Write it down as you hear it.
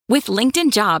With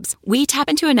LinkedIn Jobs, we tap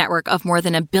into a network of more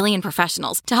than 1 billion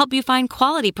professionals to help you find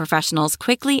quality professionals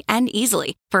quickly and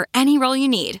easily for any role you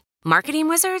need. Marketing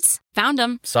wizards? Found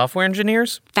them. Software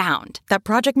engineers? Found. That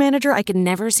project manager I could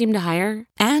never seem to hire?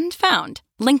 And found.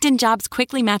 LinkedIn Jobs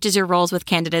quickly matches your roles with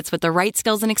candidates with the right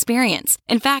skills and experience.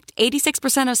 In fact,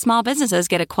 86% of small businesses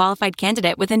get a qualified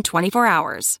candidate within 24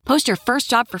 hours. Post your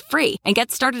first job for free and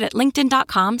get started at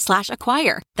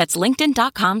linkedin.com/acquire. That's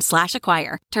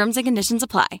linkedin.com/acquire. Terms and conditions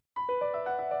apply.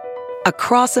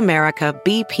 Across America,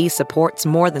 BP supports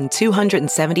more than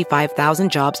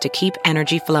 275,000 jobs to keep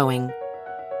energy flowing.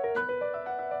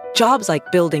 Jobs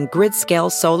like building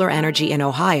grid-scale solar energy in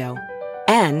Ohio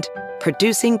and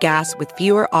producing gas with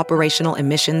fewer operational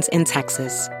emissions in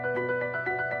Texas.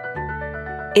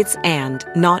 It's and,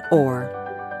 not or.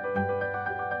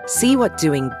 See what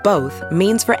doing both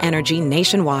means for energy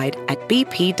nationwide at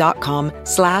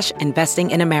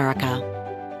bp.com/investing in America.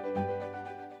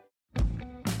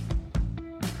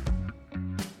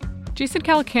 Jason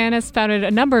Calacanis founded a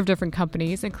number of different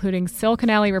companies, including Silicon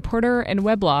Alley Reporter and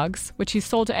Weblogs, which he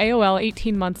sold to AOL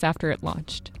 18 months after it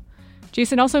launched.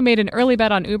 Jason also made an early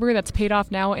bet on Uber that's paid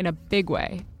off now in a big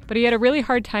way. But he had a really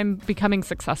hard time becoming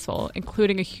successful,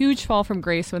 including a huge fall from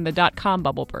grace when the dot-com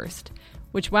bubble burst,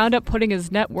 which wound up putting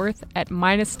his net worth at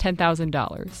minus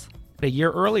 $10,000. A year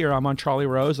earlier, I'm on Charlie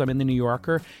Rose, I'm in the New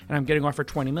Yorker, and I'm getting offered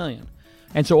 $20 million.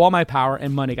 And so all my power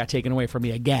and money got taken away from me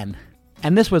again.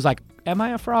 And this was like, am I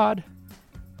a fraud?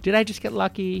 Did I just get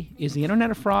lucky? Is the internet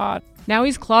a fraud? Now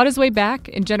he's clawed his way back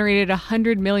and generated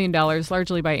 $100 million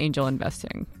largely by angel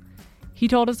investing. He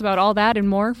told us about all that and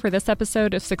more for this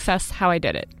episode of Success How I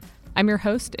Did It. I'm your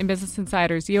host and Business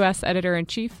Insider's U.S.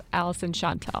 Editor-in-Chief, Allison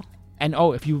Chantel. And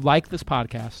if you like this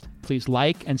podcast, please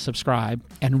like and subscribe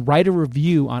and write a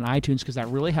review on iTunes because that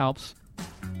really helps.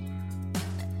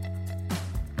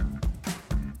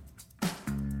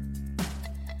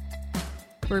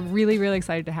 We're really, really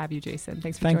excited to have you, Jason.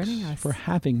 Thanks for joining us. Thanks for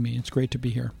having me. It's great to be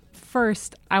here.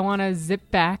 First, I want to zip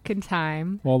back in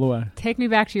time. All the way. Take me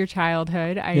back to your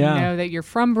childhood. I know that you're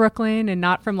from Brooklyn and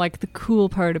not from like the cool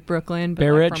part of Brooklyn. But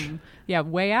Bay like Ridge. From,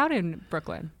 way out in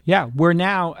Brooklyn. Yeah, where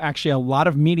now actually a lot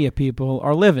of media people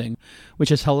are living,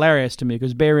 which is hilarious to me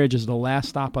because Bay Ridge is the last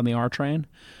stop on the R train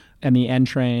and the N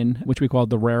train, which we called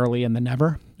the Rarely and the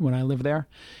Never when I lived there.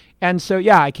 And so,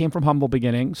 I came from humble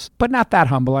beginnings, but not that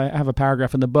humble. I have a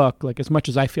paragraph in the book, like as much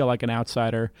as I feel like an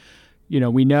outsider,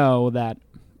 we know that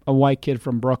a white kid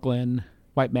from Brooklyn,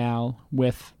 white male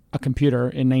with a computer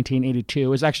in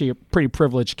 1982 is actually a pretty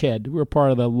privileged kid. We were part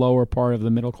of the lower part of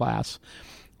the middle class,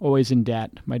 always in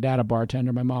debt. My dad a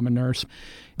bartender, my mom a nurse.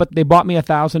 But they bought me a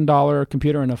 $1,000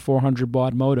 computer and a 400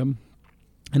 baud modem,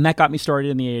 and that got me started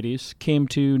in the 80s. Came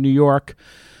to New York.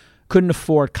 Couldn't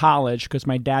afford college because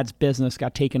my dad's business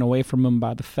got taken away from him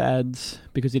by the feds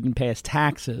because he didn't pay his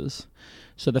taxes.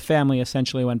 So the family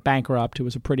essentially went bankrupt. It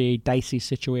was a pretty dicey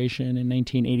situation in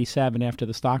 1987 after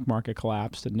the stock market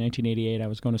collapsed. In 1988, I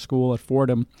was going to school at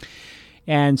Fordham.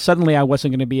 And suddenly I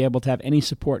wasn't going to be able to have any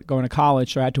support going to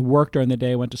college. So I had to work during the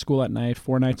day, went to school at night,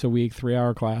 4 nights a week,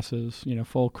 3-hour classes,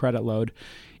 full credit load.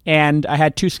 And I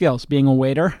had 2 skills, being a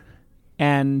waiter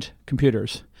and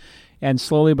computers. And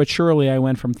slowly but surely, I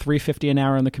went from $350 an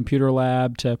hour in the computer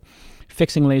lab to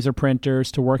fixing laser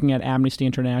printers to working at Amnesty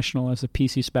International as a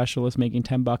PC specialist, making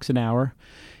 $10 an hour.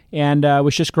 And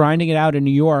was just grinding it out in New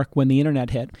York when the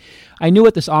internet hit. I knew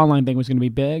what this online thing was going to be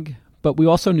big, but we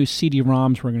also knew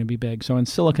CD-ROMs were going to be big. So in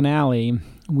Silicon Alley,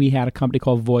 we had a company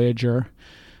called Voyager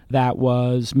that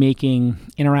was making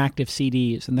interactive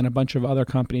CDs. And then a bunch of other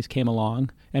companies came along,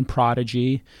 and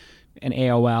Prodigy and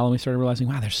AOL, and we started realizing,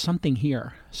 wow, there's something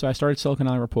here. So I started Silicon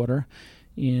Alley Reporter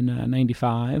in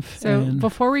 95. So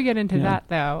before we get into that,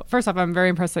 though, first off, I'm very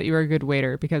impressed that you were a good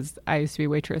waiter because I used to be a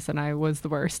waitress and I was the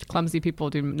worst. Clumsy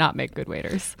people do not make good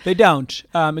waiters. They don't.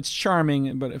 It's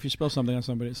charming, but if you spill something on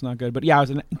somebody, it's not good. But I was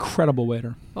an incredible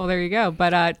waiter. Well, there you go.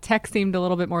 But tech seemed a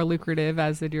little bit more lucrative,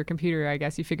 as did your computer. I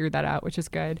guess you figured that out, which is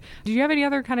good. Did you have any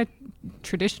other kind of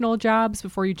traditional jobs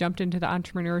before you jumped into the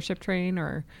entrepreneurship train,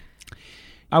 or?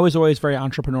 I was always very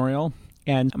entrepreneurial,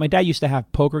 and my dad used to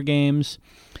have poker games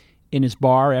in his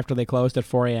bar after they closed at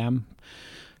 4 a.m.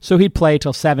 So he'd play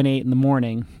till 7, 8 in the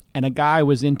morning, and a guy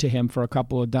was into him for a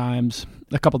couple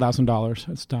 $1,000.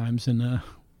 That's dimes in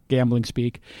gambling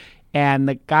speak. And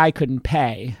the guy couldn't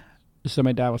pay. So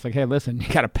my dad was like, hey, listen, you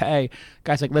got to pay.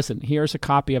 Guy's like, listen, here's a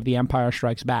copy of The Empire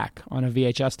Strikes Back on a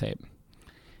VHS tape.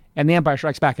 And The Empire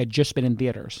Strikes Back had just been in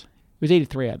theaters. It was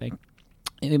 83, I think.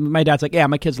 And my dad's like, yeah,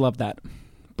 my kids love that.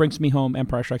 Brings me home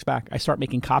Empire Strikes Back. I start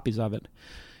making copies of it.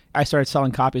 I started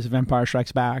selling copies of Empire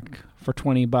Strikes Back for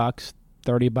 $20,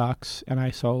 $30, and I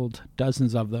sold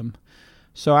dozens of them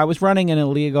So I was running an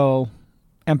illegal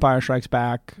Empire Strikes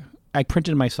Back. I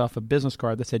printed myself a business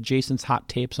card that said Jason's Hot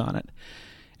Tapes on it.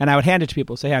 And I would hand it to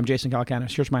people, say, hey, I'm Jason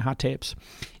Calacanis, here's my hot tapes.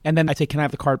 And then I'd say, can I have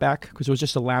the card back? Because it was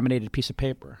just a laminated piece of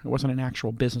paper. It wasn't an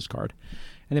actual business card.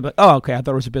 And they'd be like, oh, okay, I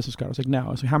thought it was a business card. I was like, no. I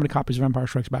was like, how many copies of Empire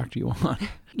Strikes Back do you want?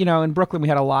 In Brooklyn, we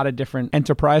had a lot of different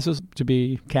enterprises, to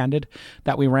be candid,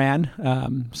 that we ran,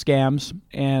 scams.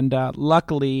 And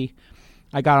luckily,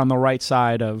 I got on the right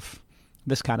side of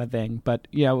this kind of thing. But,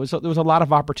 there was a lot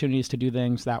of opportunities to do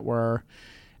things that were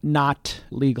not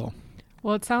legal.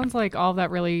 Well, it sounds like all of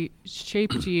that really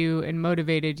shaped you and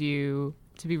motivated you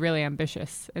to be really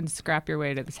ambitious and scrap your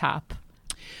way to the top.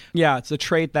 Yeah, it's a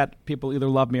trait that people either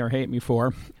love me or hate me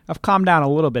for. I've calmed down a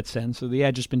little bit since, so the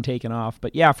edge has been taken off.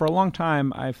 But yeah, for a long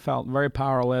time, I felt very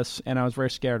powerless, and I was very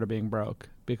scared of being broke.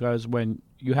 Because when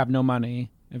you have no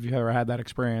money, if you've ever had that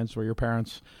experience where your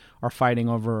parents are fighting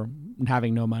over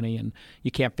having no money and you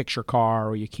can't fix your car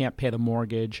or you can't pay the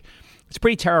mortgage, it's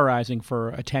pretty terrorizing for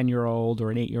a 10-year-old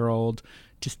or an 8-year-old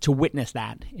just to witness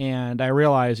that. And I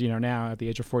realize, now at the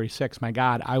age of 46, my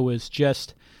God, I was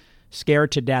just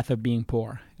scared to death of being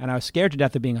poor. And I was scared to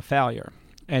death of being a failure.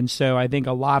 And so I think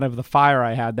a lot of the fire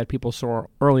I had that people saw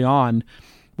early on,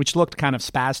 which looked kind of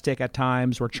spastic at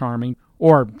times or charming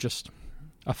or just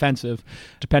offensive,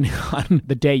 depending on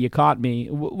the day you caught me,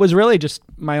 was really just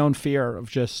my own fear of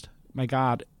just, my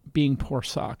God, being poor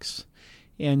sucks.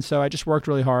 And so I just worked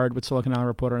really hard with Silicon Alley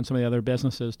Reporter and some of the other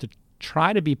businesses to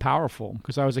try to be powerful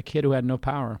because I was a kid who had no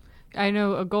power. I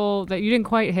know a goal that you didn't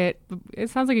quite hit, it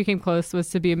sounds like you came close, was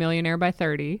to be a millionaire by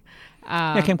 30.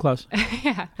 Yeah, I came close.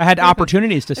 Yeah. I had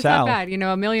opportunities to sell. It's not bad.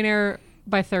 A millionaire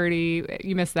by 30,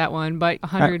 you missed that one, but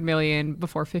 100 million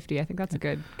before 50, I think that's a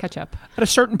good catch up. At a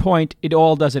certain point, it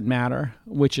all doesn't matter,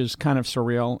 which is kind of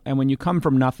surreal. And when you come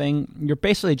from nothing, you're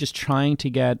basically just trying to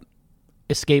get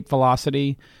escape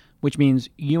velocity, which means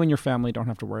you and your family don't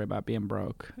have to worry about being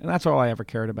broke. And that's all I ever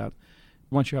cared about.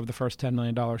 Once you have the first $10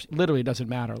 million, literally doesn't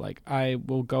matter. Like, I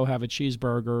will go have a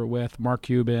cheeseburger with Mark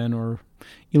Cuban or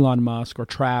Elon Musk or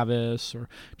Travis or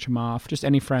Chamath, just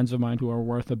any friends of mine who are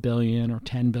worth $1 billion or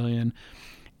 $10 billion.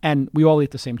 And we all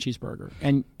eat the same cheeseburger.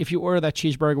 And if you order that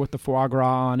cheeseburger with the foie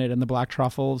gras on it and the black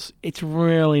truffles, it's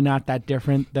really not that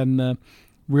different than the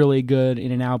really good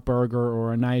In-N-Out burger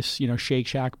or a nice, Shake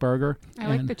Shack burger. I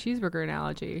like the cheeseburger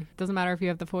analogy. Doesn't matter if you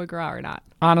have the foie gras or not.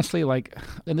 Honestly,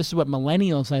 and this is what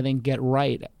millennials, I think, get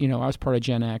right. I was part of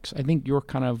Gen X. I think you're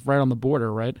kind of right on the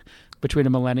border, right? Between a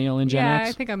millennial and Gen X? Yeah,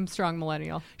 I think I'm strong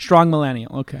millennial. Strong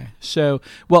millennial, okay. So,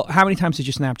 how many times did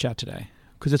you Snapchat today?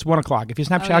 Because it's 1 o'clock. If you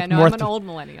Snapchat I'm an old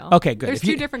millennial. Okay, good. There's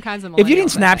two different kinds of millennials. If you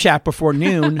didn't Snapchat before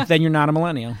noon, then you're not a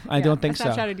millennial. I don't think so.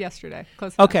 I Snapchatted yesterday.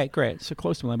 Close enough. Okay, great. So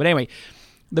close to millennial. But anyway,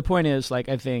 the point is, I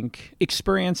think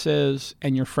experiences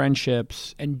and your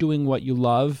friendships and doing what you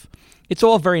love, it's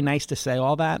all very nice to say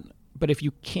all that, but if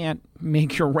you can't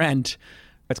make your rent,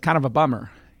 it's kind of a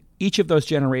bummer. Each of those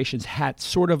generations had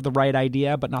sort of the right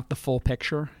idea, but not the full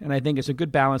picture. And I think it's a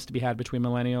good balance to be had between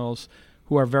millennials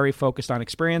who are very focused on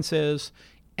experiences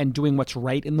and doing what's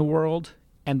right in the world,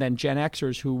 and then Gen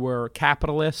Xers who were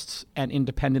capitalists and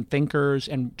independent thinkers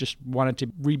and just wanted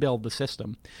to rebuild the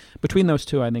system. Between those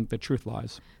two, I think the truth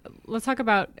lies. Let's talk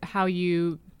about how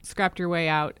you scrapped your way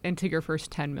out into your first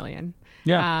 10 million.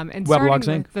 Yeah. And Weblogs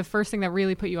starting Inc. with the first thing that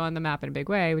really put you on the map in a big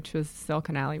way, which was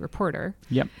Silicon Alley Reporter.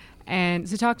 Yep. And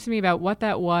so talk to me about what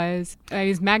that was.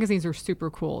 These magazines were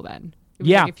super cool then. It was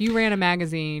Yeah. if you ran a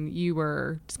magazine, you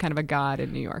were just kind of a god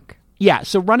in New York. Yeah,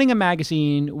 so running a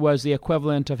magazine was the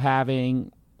equivalent of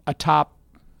having a top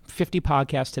 50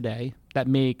 podcast today that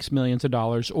makes millions of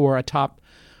dollars, or a top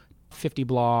 50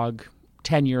 blog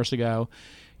 10 years ago.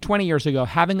 20 years ago,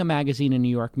 having a magazine in New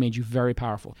York made you very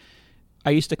powerful. I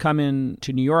used to come in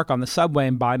to New York on the subway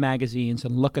and buy magazines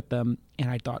and look at them, and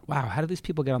I thought, wow, how do these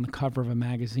people get on the cover of a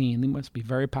magazine? They must be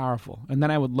very powerful. And then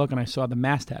I would look and I saw the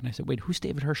masthead, and I said, wait, who's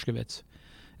David Hershkovitz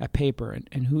at Paper?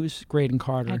 And who's Graydon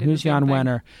Carter? And who's Jan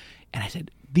Wenner? And I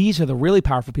said, these are the really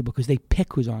powerful people because they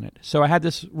pick who's on it. So I had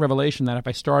this revelation that if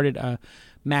I started a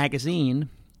magazine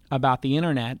about the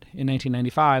internet in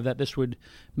 1995, that this would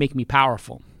make me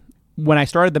powerful. When I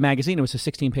started the magazine, it was a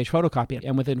 16-page photocopy.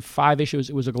 And within 5 issues,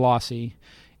 it was a glossy.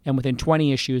 And within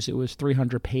 20 issues, it was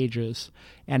 300 pages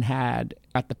and had,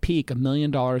 at the peak, $1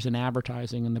 million in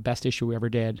advertising in the best issue we ever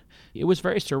did. It was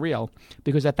very surreal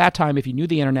because at that time, if you knew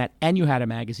the internet and you had a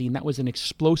magazine, that was an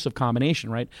explosive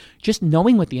combination, right? Just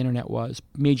knowing what the internet was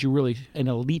made you really an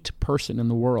elite person in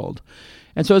the world.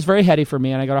 And so it was very heady for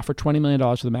me, and I got offered $20 million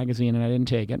for the magazine, and I didn't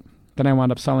take it. Then I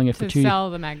wound up selling it for to sell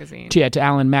the magazine. To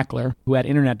Alan Meckler, who had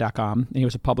Internet.com, and he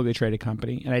was a publicly traded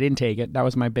company. And I didn't take it. That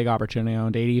was my big opportunity. I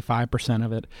owned 85%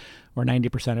 of it, or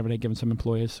 90% of it. I'd given some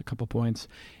employees a couple points.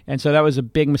 And so that was a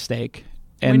big mistake.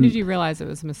 And when did you realize it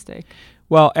was a mistake?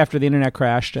 Well, after the internet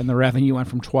crashed and the revenue went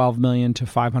from $12 million to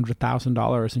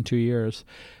 $500,000 in 2 years,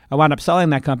 I wound up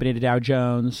selling that company to Dow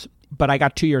Jones, but I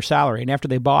got 2-year salary. And after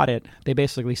they bought it, they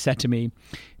basically said to me,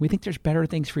 we think there's better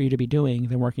things for you to be doing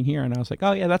than working here. And I was like,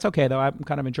 oh, yeah, that's okay, though. I'm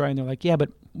kind of enjoying it. They're like, yeah, but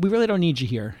we really don't need you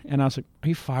here. And I was like, are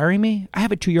you firing me? I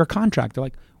have a 2-year contract. They're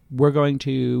like, we're going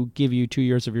to give you 2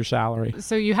 years of your salary.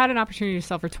 So you had an opportunity to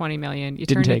sell for $20 million. You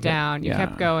Didn't turned it take it. down. You Yeah.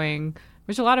 kept going,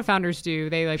 which a lot of founders do.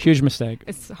 They like Huge mistake.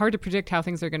 It's hard to predict how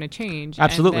things are going to change.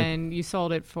 Absolutely. And then you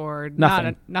sold it for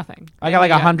Nothing. nothing. I got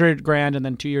like $100,000 and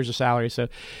then 2 years of salary. So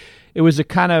it was a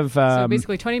kind of... so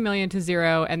basically $20 million to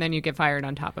zero, and then you get fired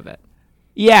on top of it.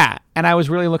 Yeah, and I was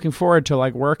really looking forward to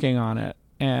like working on it.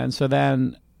 And so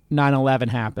then 9/11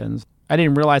 happens. I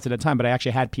didn't realize it at the time, but I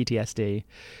actually had PTSD.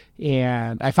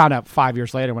 And I found out 5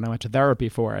 years later when I went to therapy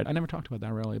for it. I never talked about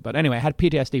that really. But anyway, I had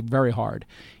PTSD very hard.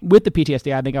 With the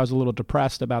PTSD, I think I was a little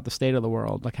depressed about the state of the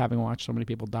world, like having watched so many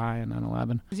people die in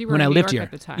 9/11. You were when in I New lived York here.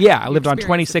 at the time. Yeah, I You lived on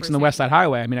experienced 26 it in the West Side firsthand.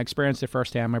 Highway. I mean, I experienced it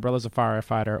firsthand. My brother's a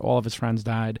firefighter. All of his friends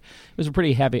died. It was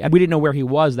pretty heavy. We didn't know where he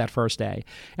was that first day.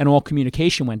 And all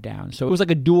communication went down. So it was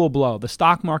like a dual blow. The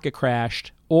stock market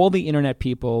crashed. All the internet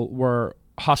people were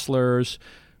hustlers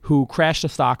who crashed the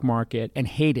stock market and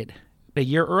hated. A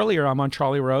year earlier, I'm on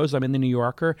Charlie Rose. I'm in the New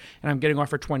Yorker, and I'm getting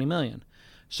offered $20 million.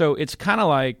 So it's kind of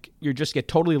like you just get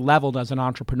totally leveled as an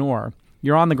entrepreneur.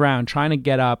 You're on the ground trying to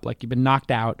get up, like you've been knocked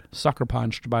out, sucker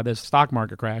punched by this stock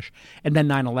market crash, and then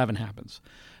 9/11 happens.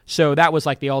 So that was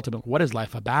like the ultimate, what is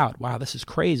life about? Wow, this is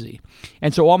crazy.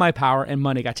 And so all my power and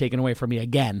money got taken away from me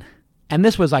again. And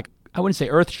this was like, I wouldn't say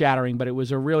earth-shattering, but it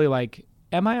was a really like,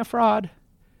 am I a fraud?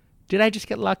 Did I just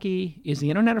get lucky? Is the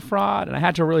internet a fraud? And I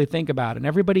had to really think about it. And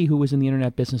everybody who was in the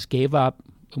internet business gave up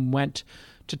and went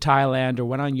to Thailand or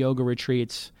went on yoga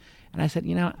retreats. And I said,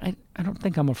 I don't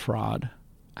think I'm a fraud.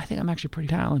 I think I'm actually pretty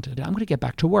talented. I'm going to get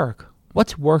back to work.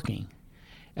 What's working?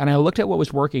 And I looked at what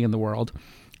was working in the world,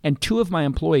 and 2 of my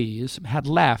employees had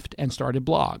left and started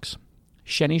blogs.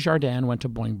 Sheni Jardin went to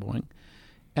Boing Boing,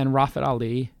 and Rafat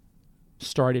Ali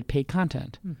started paid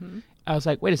content. Mm-hmm. I was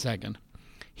like, wait a second.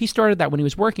 He started that when he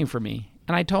was working for me.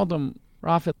 And I told him,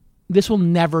 Rafat, this will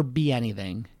never be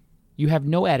anything. You have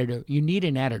no editor. You need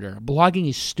an editor. Blogging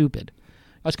is stupid.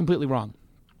 I was completely wrong.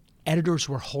 Editors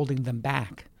were holding them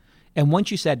back. And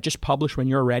once you said, just publish when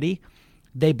you're ready,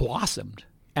 they blossomed.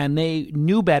 And they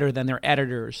knew better than their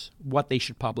editors what they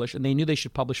should publish. And they knew they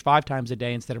should publish 5 times a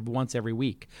day instead of once every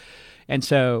week. And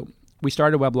so we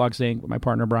started Weblogs Inc. with my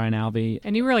partner, Brian Alvey.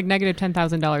 And you were like negative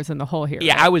 $10,000 in the hole here.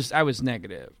 Yeah, right? I was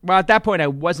negative. Well, at that point, I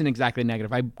wasn't exactly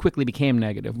negative. I quickly became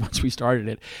negative once we started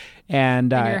it.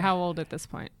 And you're how old at this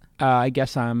point? I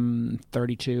guess I'm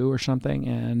 32 or something.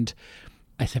 And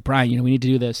I said, Brian, we need to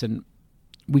do this. And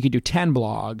we could do 10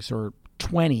 blogs or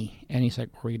 20. And he's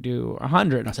like, we could do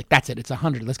 100. And I was like, that's it. It's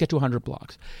 100. Let's get to 100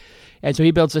 blogs. And so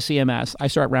he builds a CMS. I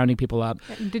start rounding people up.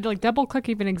 Did like DoubleClick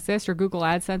even exist, or Google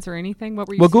AdSense or anything? What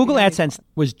were you? Well, Google AdSense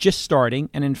was just starting.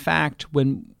 And in fact,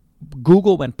 when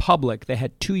Google went public, they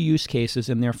had 2 use cases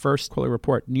in their first quarterly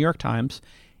report, New York Times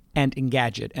and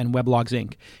Engadget and Weblogs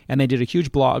Inc. And they did a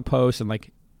huge blog post, and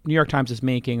like New York Times is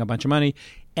making a bunch of money.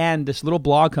 And this little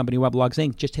blog company, Weblogs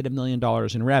Inc., just hit $1 million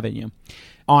in revenue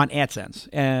on AdSense.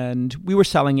 And we were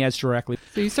selling ads directly.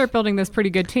 So you start building this pretty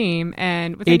good team,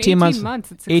 and within 18 months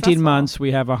it's successful. 18 months,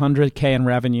 we have $100K in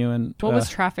revenue. And what was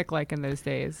traffic like in those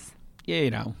days?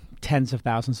 Tens of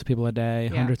thousands of people a day,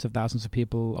 hundreds of thousands of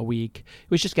people a week.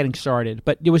 It was just getting started,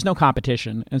 but there was no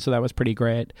competition, and so that was pretty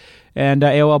great. And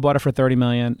AOL bought it for $30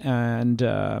 million, and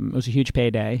it was a huge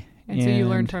payday. And so you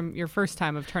learned from your first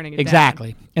time of turning it down.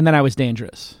 Exactly. And then I was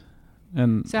dangerous.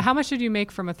 And so how much did you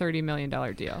make from a $30 million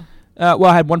deal? Well,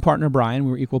 I had one partner, Brian.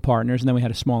 We were equal partners, and then we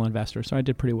had a small investor, so I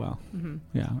did pretty well. Mm-hmm.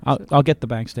 Yeah, I'll get the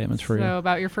bank statements for you. So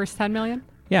about your first $10 million?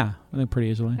 Yeah, I think pretty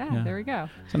easily. Yeah, there we go.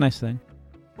 It's a nice thing.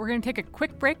 We're going to take a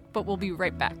quick break, but we'll be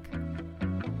right back.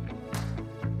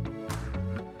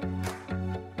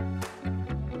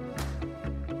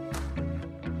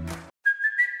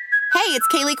 Hey, it's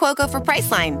Kaylee Cuoco for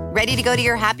Priceline. Ready to go to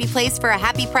your happy place for a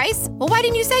happy price? Well, why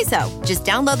didn't you say so? Just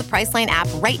download the Priceline app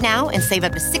right now and save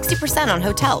up to 60% on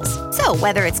hotels. So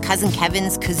whether it's Cousin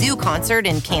Kevin's Kazoo Concert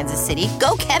in Kansas City,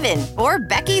 go Kevin, or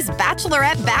Becky's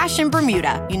Bachelorette Bash in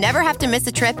Bermuda, you never have to miss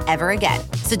a trip ever again.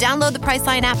 So download the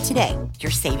Priceline app today.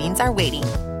 Your savings are waiting.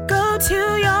 Go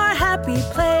to your happy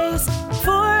place for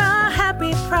a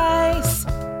happy price.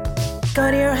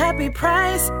 Go to your happy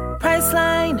price,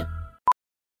 Priceline.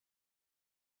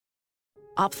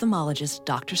 ophthalmologist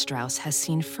Dr. Strauss has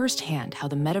seen firsthand how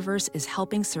the metaverse is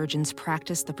helping surgeons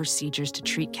practice the procedures to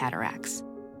treat cataracts.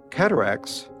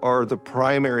 Cataracts are the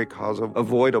primary cause of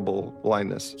avoidable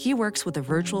blindness. He works with a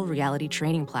virtual reality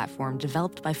training platform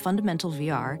developed by Fundamental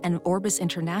VR and Orbis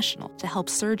International to help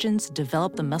surgeons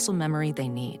develop the muscle memory they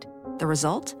need. The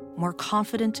result? More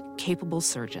confident, capable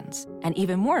surgeons. And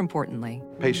even more importantly,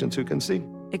 Patients who can see.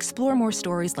 explore more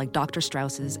stories like Dr.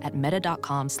 Strauss's at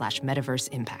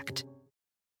meta.com/metaverseimpact.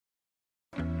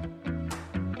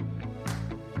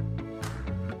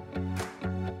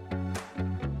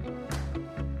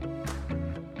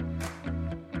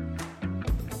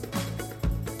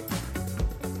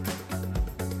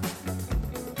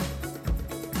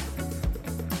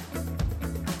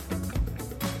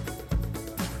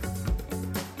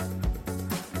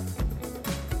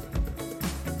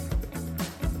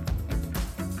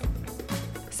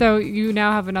 So you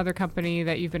now have another company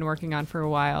that you've been working on for a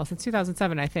while, since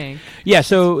 2007, I think. Yeah,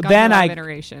 so Gone then through a lot I of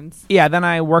iterations. then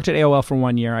I worked at AOL for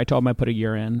 1 year. I told them I put a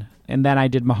year in. And then I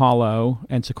did Mahalo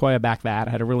and Sequoia back that.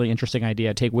 I had a really interesting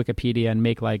idea, take Wikipedia and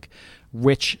make like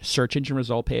rich search engine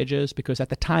result pages, because at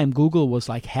the time Google was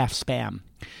like half spam.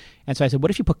 And so I said, what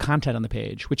if you put content on the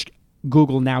page, which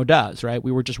Google now does, right?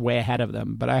 We were just way ahead of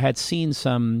them. But I had seen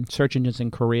some search engines in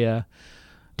Korea,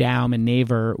 Daum and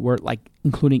Naver, were like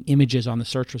including images on the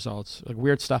search results, like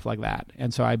weird stuff like that.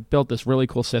 And so I built this really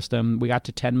cool system. We got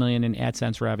to 10 million in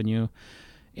AdSense revenue.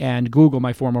 And Google,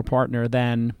 my former partner,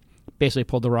 then basically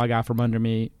pulled the rug out from under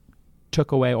me,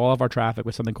 took away all of our traffic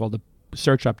with something called the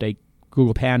search update,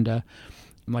 Google Panda.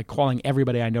 I'm like calling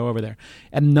everybody I know over there,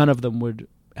 and none of them would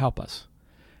help us.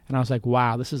 And I was like,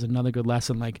 wow, this is another good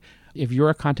lesson. Like, if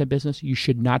you're a content business, you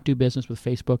should not do business with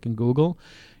Facebook and Google.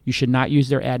 You should not use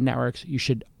their ad networks. You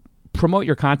should promote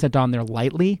your content on there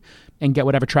lightly and get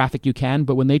whatever traffic you can.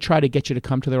 But when they try to get you to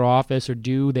come to their office or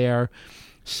do their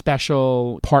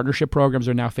special partnership programs,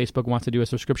 or now Facebook wants to do a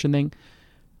subscription thing,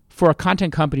 for a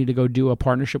content company to go do a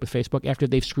partnership with Facebook after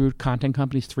they've screwed content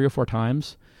companies 3 or 4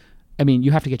 times, I mean,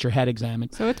 you have to get your head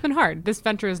examined. So it's been hard. This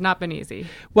venture has not been easy.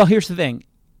 Well, here's the thing.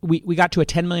 We got to a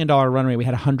 $10 million run rate. We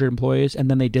had 100 employees,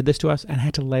 and then they did this to us, and I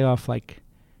had to lay off like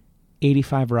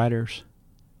 85 writers.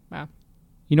 Wow.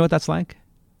 You know what that's like?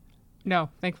 No,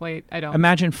 thankfully I don't.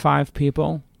 Imagine 5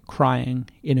 people crying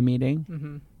in a meeting,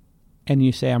 Mm-hmm. and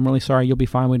you say, I'm really sorry, you'll be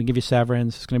fine. We're going to give you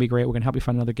severance. It's going to be great. We're going to help you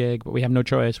find another gig, but we have no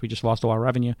choice. We just lost all our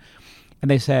revenue.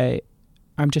 And they say,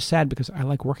 I'm just sad because I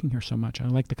like working here so much. I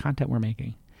like the content we're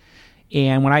making.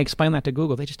 And when I explained that to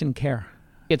Google, they just didn't care.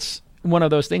 It's one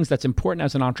of those things that's important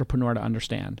as an entrepreneur to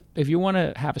understand. If you want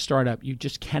to have a startup, you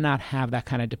just cannot have that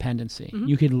kind of dependency. Mm-hmm.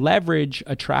 You can leverage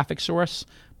a traffic source,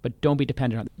 but don't be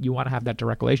dependent on it. You want to have that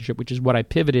direct relationship, which is what I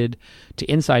pivoted to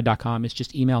Inside.com. It's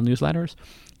just email newsletters.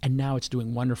 And now it's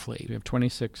doing wonderfully. We have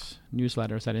 26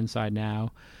 newsletters at Inside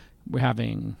now. We're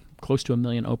having close to 1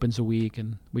 million opens a week,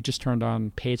 and we just turned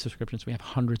on paid subscriptions. We have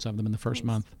hundreds of them in the first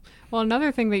month. Well,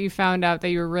 another thing that you found out that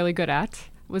you were really good at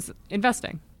was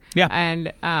investing. Yeah.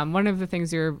 And one of the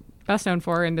things you're best known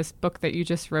for in this book that you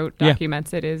just wrote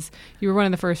documents it is you were one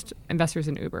of the first investors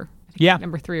in Uber. I think Yeah.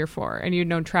 Number 3 or 4. And you'd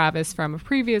known Travis from a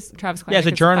previous, Travis Kalanick Yeah, as a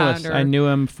is the journalist, founder I knew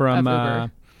him from of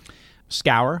Uber.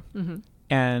 Scour Mm-hmm.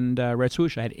 and Red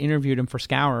Swoosh. I had interviewed him for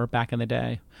Scour back in the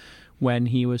day when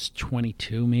he was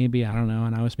 22, maybe. I don't know.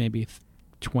 And I was maybe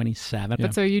 27.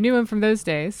 But so you knew him from those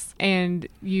days, and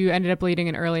you ended up leading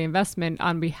an early investment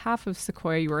on behalf of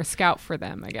Sequoia. You were a scout for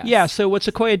them, I guess. Yeah, so what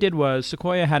Sequoia did was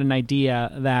Sequoia had an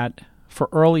idea that for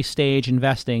early stage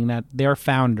investing, that their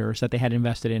founders that they had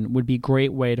invested in would be a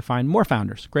great way to find more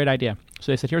founders. Great idea.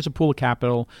 So they said, here's a pool of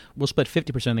capital. We'll split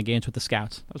 50% of the gains with the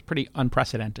scouts. That was pretty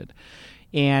unprecedented.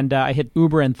 And I hit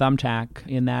Uber and Thumbtack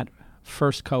in that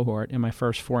first cohort in my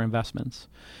first 4 investments.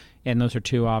 And those are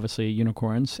 2, obviously,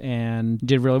 unicorns, and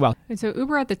did really well. And so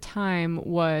Uber at the time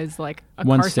was like a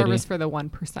One car city. service for the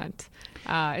 1%.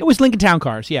 It was Lincoln Town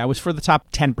Cars. Yeah, it was for the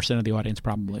top 10% of the audience,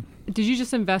 probably. Did you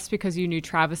just invest because you knew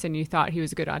Travis and you thought he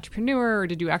was a good entrepreneur, or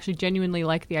did you actually genuinely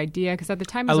like the idea? Because at the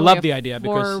time, it was I only love the idea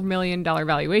because $4 million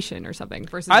valuation or something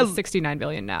versus $69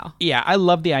 billion now. Yeah, I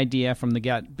love the idea from the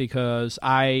get because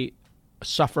I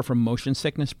suffer from motion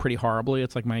sickness pretty horribly.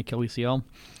 It's like my Achilles heel.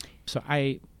 So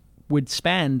I would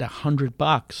spend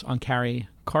 $100 on Carry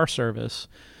car service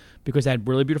because I had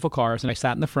really beautiful cars, and I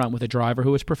sat in the front with a driver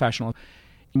who was professional.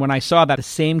 When I saw that the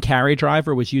same Carry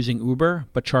driver was using Uber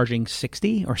but charging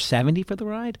 $60 or $70 for the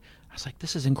ride, I was like,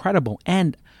 this is incredible.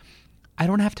 And I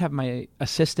don't have to have my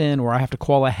assistant, or I have to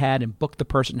call ahead and book the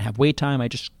person and have wait time. I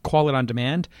just call it on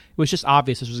demand. It was just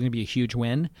obvious this was going to be a huge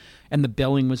win. And the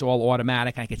billing was all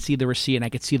automatic. I could see the receipt and I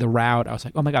could see the route. I was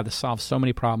like, oh my God, this solves so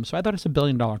many problems. So I thought it's $1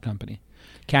 billion company.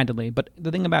 candidly. But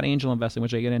the thing about angel investing,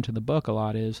 which I get into the book a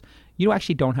lot, is you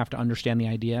actually don't have to understand the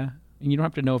idea, and you don't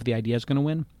have to know if the idea is going to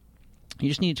win. You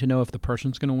just need to know if the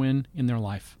person's going to win in their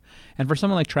life. And for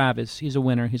someone like Travis, he's a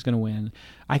winner. He's going to win.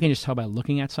 I can just tell by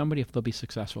looking at somebody if they'll be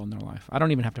successful in their life. I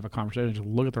don't even have to have a conversation. Just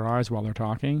look at their eyes while they're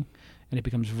talking, and it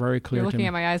becomes very clear to me. You're looking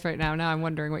at my eyes right now. Now I'm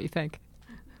wondering what you think.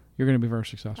 You're going to be very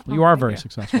successful. You are very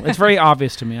successful. It's very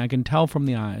obvious to me. I can tell from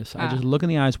the eyes. I just look in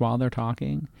the eyes while they're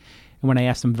talking. And when I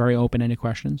ask them very open-ended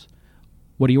questions,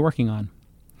 what are you working on?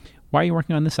 Why are you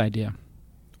working on this idea?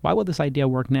 Why will this idea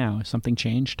work now? Has something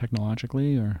changed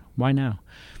technologically, or why now?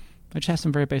 I just ask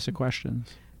them very basic questions.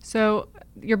 So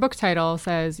your book title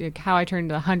says how I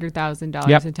turned $100,000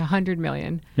 into $100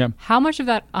 million. Yep. How much of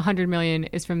that $100 million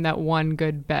is from that one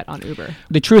good bet on Uber?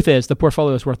 The truth is the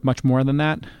portfolio is worth much more than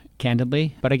that,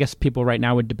 candidly. But I guess people right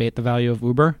now would debate the value of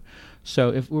Uber. So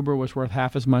if Uber was worth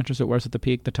half as much as it was at the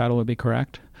peak, the title would be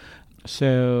correct.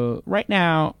 So right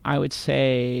now, I would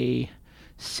say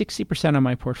 60% of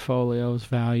my portfolio's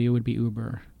value would be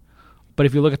Uber. But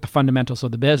if you look at the fundamentals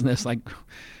of the business, like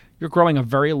you're growing a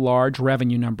very large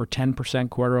revenue number,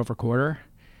 10% quarter over quarter,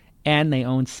 and they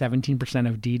own 17%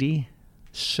 of Didi.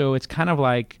 So it's kind of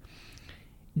like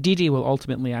Didi will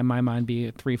ultimately, in my mind, be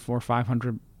a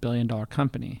 $300-500 billion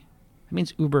company. That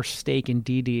means Uber's stake in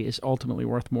Didi is ultimately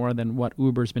worth more than what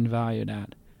Uber's been valued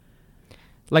at.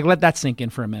 Like, let that sink in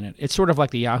for a minute. It's sort of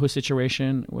like the Yahoo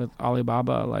situation with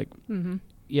Alibaba. Like,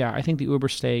 yeah, I think the Uber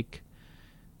stake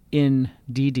in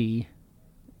Didi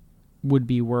would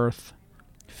be worth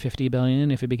 $50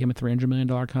 billion if it became a $300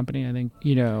 million company. I think,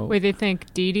 Wait, they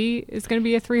think Didi is going to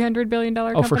be a $300 billion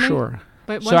company? Oh, for sure.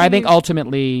 But so I think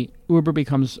ultimately Uber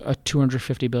becomes a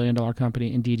 $250 billion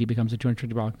company and Didi becomes a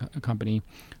 $250 billion company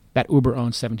that Uber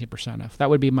owns 17% of. That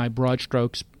would be my broad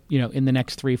strokes, in the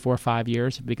next 3, 4, 5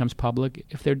 years, if it becomes public.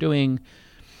 If they're doing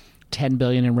 $10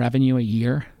 billion in revenue a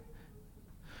year.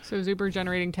 So is Uber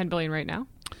generating $10 billion right now?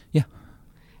 Yeah.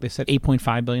 They said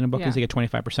 $8.5 billion in bookings. They get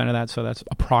 25% of that. So that's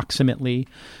approximately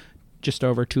just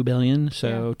over $2 billion.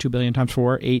 So $2 billion times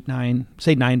 4, 8, 9,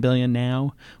 say $9 billion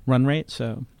now run rate.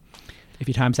 So if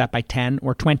you times that by 10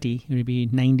 or 20, it would be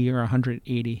 90 or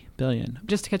 180 billion.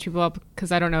 Just to catch people up,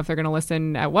 because I don't know if they're going to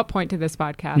listen at what point to this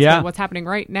podcast. Yeah. But what's happening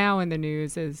right now in the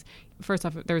news is, first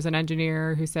off, there was an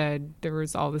engineer who said there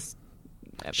was all this.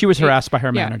 She was harassed by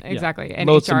her manager. Yeah, exactly. Yeah. And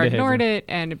Loathsome HR behavior. ignored it,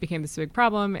 and it became this big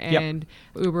problem. And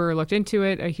Uber looked into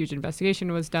it. A huge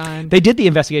investigation was done. They did the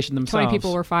investigation themselves. 20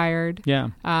 people were fired. Yeah.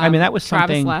 I mean, that was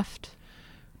something. Travis left.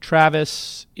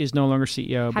 Travis is no longer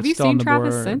CEO. Have but you still seen on the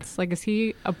Travis board. since? Like, is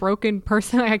he a broken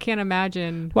person? I can't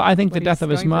imagine. Well, I think the what death he's of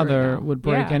his going through right mother now. would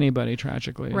break anybody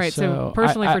tragically. Right. So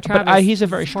personally, for but Travis, he's a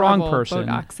very strong horrible person. Boat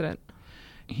accident.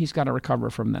 He's got to recover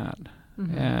from that,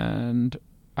 and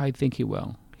I think he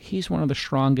will. He's one of the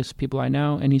strongest people I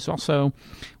know, and he's also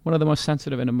one of the most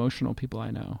sensitive and emotional people I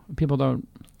know. People don't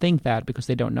think that because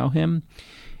they don't know him.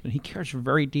 And he cares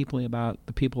very deeply about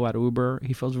the people at Uber.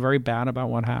 He feels very bad about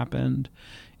what happened,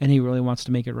 and he really wants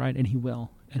to make it right, and he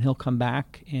will. And he'll come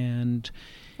back, and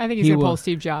I think he's going to pull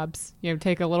Steve Jobs.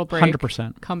 Take a little break.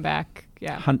 100%. Come back.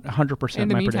 Yeah. 100%. In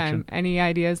the my meantime, prediction. any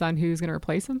ideas on who's going to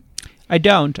replace him? I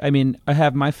don't. I mean, I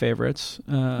have my favorites.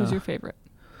 Who's your favorite?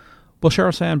 Well,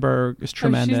 Sheryl Sandberg is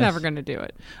tremendous. She's never going to do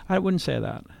it. I wouldn't say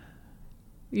that.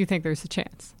 You think there's a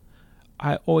chance?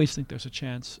 I always think there's a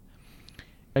chance.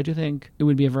 I do think it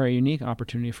would be a very unique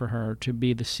opportunity for her to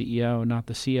be the CEO, not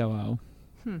the COO,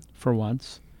 for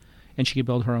once. And she could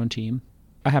build her own team.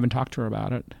 I haven't talked to her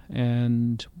about it,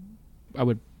 and I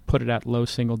would put it at low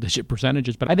single-digit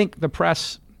percentages. But I think the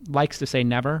press likes to say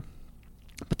never,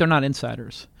 but they're not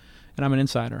insiders. And I'm an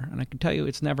insider, and I can tell you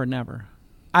it's never, never.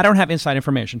 I don't have inside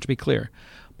information, to be clear.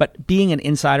 But being an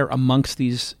insider amongst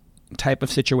these type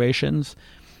of situations,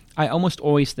 I almost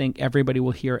always think everybody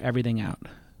will hear everything out.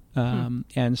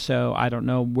 And so I don't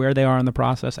know where they are in the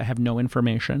process. I have no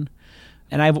information.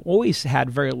 And I've always had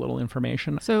very little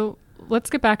information. So let's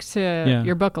get back to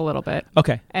your book a little bit.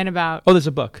 Okay. And about... Oh, there's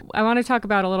a book. I want to talk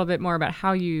about a little bit more about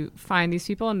how you find these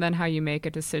people and then how you make a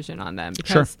decision on them.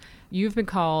 Because you've been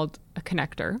called a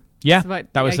connector. Yeah,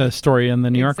 that was a story in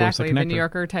the New Yorker. Exactly, the New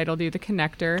Yorker titled you the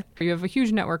connector. You have a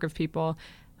huge network of people.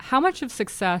 How much of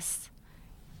success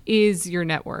is your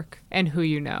network and who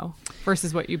you know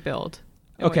versus what you build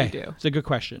and what you do? It's a good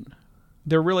question.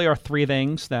 There really are three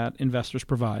things that investors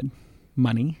provide: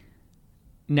 money,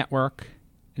 network,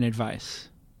 and advice.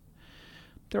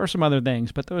 There are some other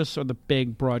things, but those are the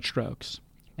big, broad strokes.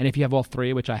 And if you have all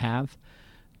three, which I have,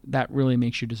 that really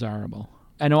makes you desirable.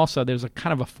 And also, there's a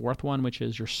kind of a fourth one, which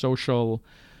is your social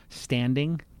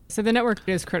standing. So the network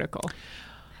is critical.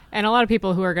 And a lot of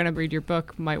people who are going to read your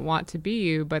book might want to be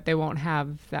you, but they won't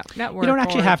have that network. You don't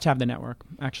actually have to have the network,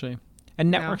 actually. And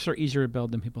networks are easier to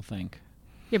build than people think.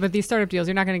 Yeah, but these startup deals,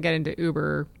 you're not going to get into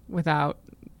Uber without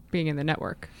being in the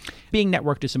network. Being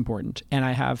networked is important, and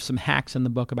I have some hacks in the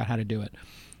book about how to do it.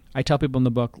 I tell people in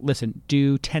the book, listen,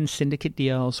 do 10 syndicate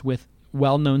deals with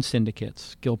well-known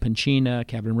syndicates, Gil Pinchina,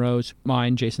 Kevin Rose,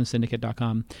 mine,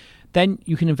 jasonsyndicate.com. Then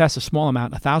you can invest a small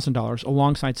amount, $1,000,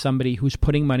 alongside somebody who's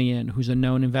putting money in, who's a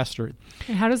known investor.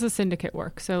 And how does a syndicate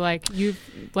work? So like you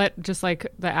let just like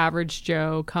the average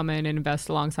Joe come in and invest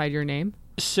alongside your name?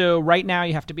 So right now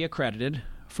you have to be accredited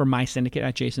for my syndicate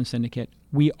at Jason Syndicate.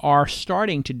 We are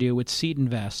starting to do with Seed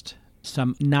Invest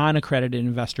some non-accredited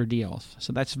investor deals.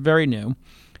 So that's very new.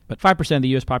 But 5% of the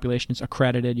U.S. population is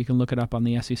accredited. You can look it up on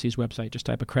the SEC's website. Just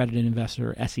type accredited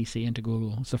investor, SEC, into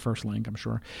Google. It's the first link, I'm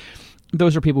sure.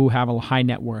 Those are people who have a high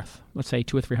net worth, let's say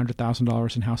 $200,000 or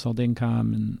 $300,000 in household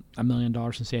income and $1 million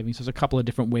in savings. There's a couple of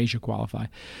different ways you qualify.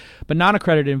 But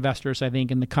non-accredited investors, I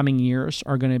think, in the coming years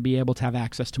are going to be able to have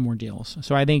access to more deals.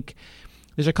 So I think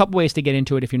there's a couple ways to get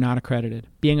into it if you're not accredited.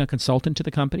 Being a consultant to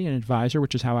the company, an advisor,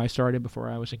 which is how I started before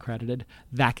I was accredited,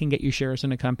 that can get you shares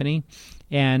in a company.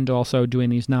 And also doing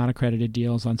these non-accredited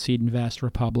deals on Seed Invest,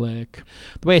 Republic.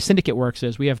 The way a syndicate works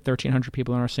is we have 1,300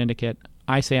 people in our syndicate.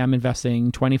 I say I'm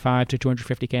investing $25 to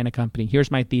 $250K in a company.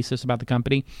 Here's my thesis about the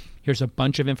company. Here's a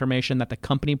bunch of information that the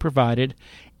company provided.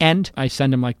 And I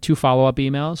send them like 2 follow-up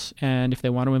emails. And if they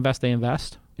want to invest, they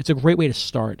invest. It's a great way to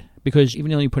start because even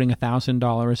though you're putting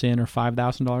 $1,000 in or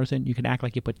 $5,000 in, you can act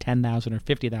like you put $10,000 or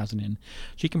 $50,000 in.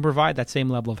 So you can provide that same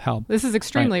level of help. This is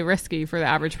extremely risky for the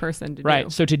average person to do.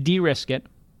 Right. So to de-risk it,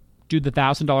 do the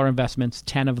 $1,000 investments,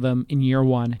 10 of them in year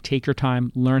one. Take your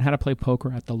time. Learn how to play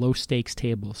poker at the low-stakes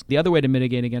tables. The other way to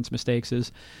mitigate against mistakes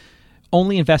is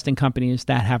only invest in companies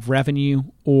that have revenue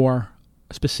or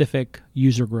specific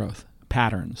user growth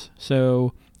patterns.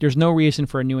 So there's no reason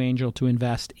for a new angel to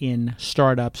invest in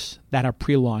startups that are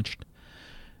pre-launched.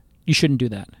 You shouldn't do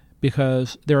that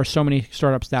because there are so many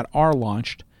startups that are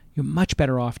launched. You're much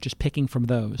better off just picking from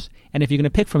those. And if you're going to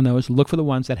pick from those, look for the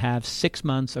ones that have 6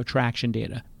 months of traction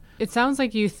data. It sounds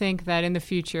like you think that in the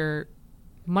future,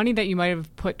 money that you might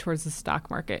have put towards the stock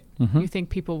market, you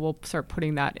think people will start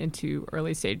putting that into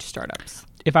early stage startups.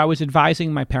 If I was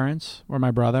advising my parents or my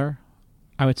brother,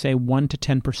 I would say 1 to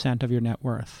 10% of your net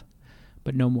worth,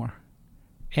 but no more.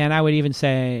 And I would even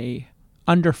say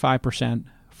under 5%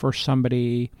 for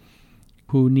somebody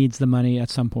who needs the money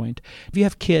at some point. If you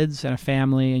have kids and a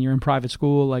family and you're in private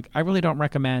school, like I really don't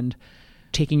recommend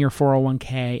taking your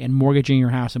 401k and mortgaging your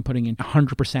house and putting in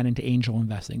 100% into angel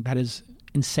investing. That is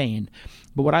insane.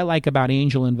 But what I like about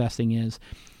angel investing is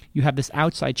you have this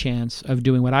outside chance of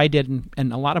doing what I did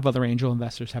and a lot of other angel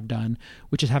investors have done,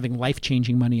 which is having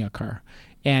life-changing money occur.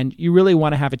 And you really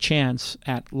want to have a chance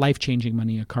at life-changing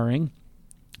money occurring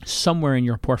somewhere in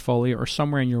your portfolio or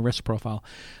somewhere in your risk profile.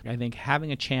 I think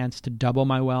having a chance to double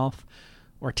my wealth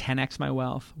or 10x my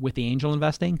wealth with the angel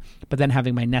investing, but then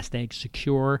having my nest egg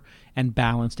secure and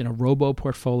balanced in a robo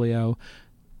portfolio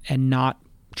and not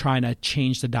trying to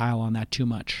change the dial on that too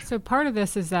much. So part of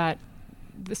this is that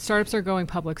the startups are going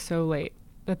public so late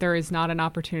that there is not an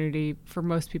opportunity for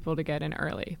most people to get in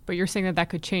early. But you're saying that that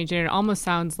could change, and it almost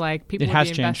sounds like people will be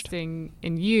investing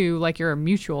in you like you're a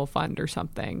mutual fund or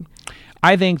something.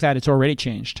 I think that it's already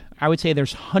changed. I would say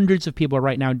there's hundreds of people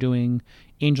right now doing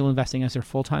angel investing as their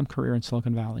full-time career in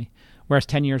Silicon Valley, whereas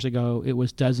 10 years ago, it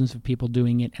was dozens of people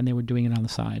doing it, and they were doing it on the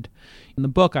side. In the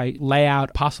book, I lay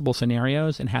out possible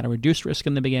scenarios and how to reduce risk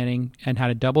in the beginning and how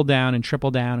to double down and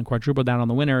triple down and quadruple down on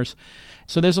the winners.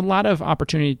 So there's a lot of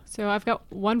opportunity. So I've got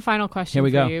one final question Here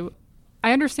we for go. you.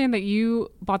 I understand that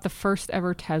you bought the first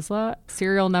ever Tesla,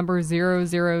 serial number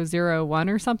 0001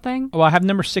 or something? Well, I have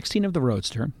number 16 of the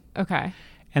Roadster. Okay.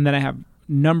 And then I have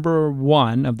number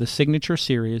 1 of the signature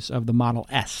series of the Model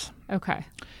S. Okay.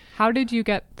 How did you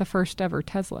get the first ever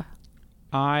Tesla?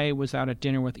 I was out at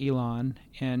dinner with Elon,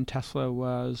 and Tesla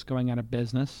was going out of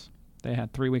business. They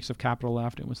had 3 weeks of capital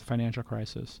left. It was the financial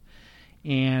crisis.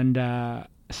 And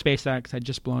SpaceX had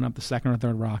just blown up the second or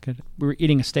third rocket. We were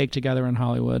eating a steak together in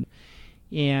Hollywood.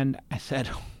 And I said,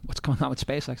 what's going on with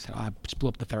SpaceX? I said, I just blew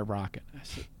up the third rocket. I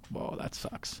said, whoa, that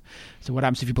sucks. So what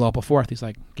happens if you blow up a fourth? He's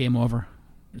like, game over.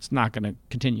 It's not going to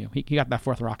continue. He got that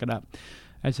fourth rocket up.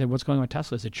 I said, what's going on with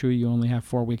Tesla? Is it true you only have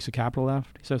 4 weeks of capital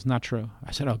left? He says, not true.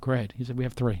 I said, oh, great. He said, we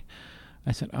have 3.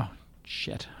 I said, oh,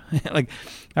 shit. Like,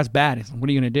 that's bad. He said, what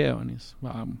are you going to do? And he's,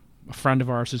 well, a friend of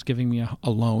ours is giving me a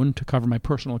loan to cover my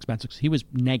personal expenses. He was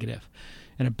negative.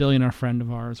 And a billionaire friend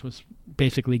of ours was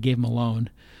basically gave him a loan.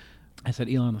 I said,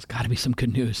 Elon, there's got to be some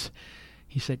good news.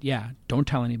 He said, yeah, don't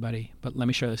tell anybody, but let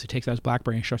me show you this. He takes out his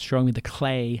BlackBerry and starts showing me the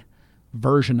clay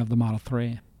version of the Model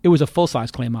 3. It was a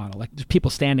full-size clay model. Like, there's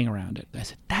people standing around it. I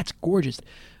said, that's gorgeous.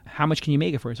 How much can you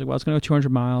make it for? He's like, well, it's going to go 200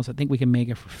 miles. I think we can make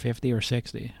it for 50 or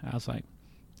 60. I was like,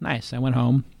 nice. I went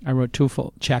home. I wrote 2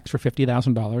 full checks for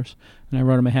 $50,000, and I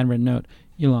wrote him a handwritten note.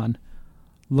 Elon,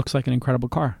 looks like an incredible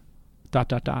car. ...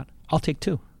 I'll take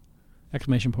 2. !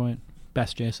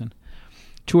 Best, Jason.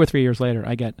 2 or 3 years later,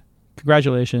 I get,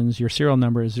 congratulations, your serial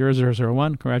number is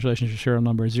 0001. Congratulations, your serial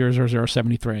number is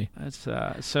 00073. That's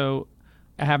so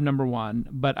I have number 1,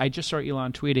 but I just saw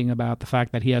Elon tweeting about the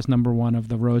fact that he has number 1 of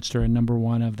the Roadster and number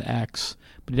 1 of the X,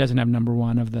 but he doesn't have number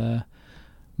 1 of the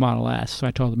Model S, so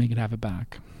I told him he could have it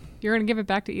back. You're going to give it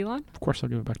back to Elon? Of course I'll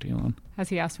give it back to Elon. Has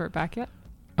he asked for it back yet?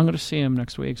 I'm going to see him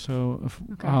next week, so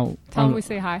Tell him we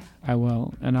say hi. I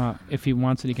will. And if he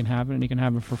wants it, he can have it, and he can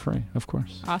have it for free, of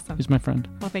course. Awesome. He's my friend.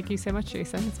 Well, thank you so much,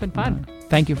 Jason. It's been fun.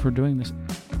 Thank you for doing this.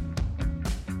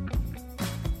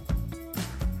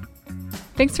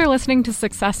 Thanks for listening to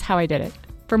Success How I Did It.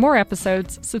 For more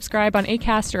episodes, subscribe on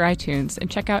Acast or iTunes and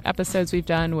check out episodes we've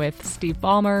done with Steve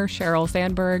Ballmer, Sheryl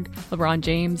Sandberg, LeBron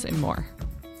James, and more.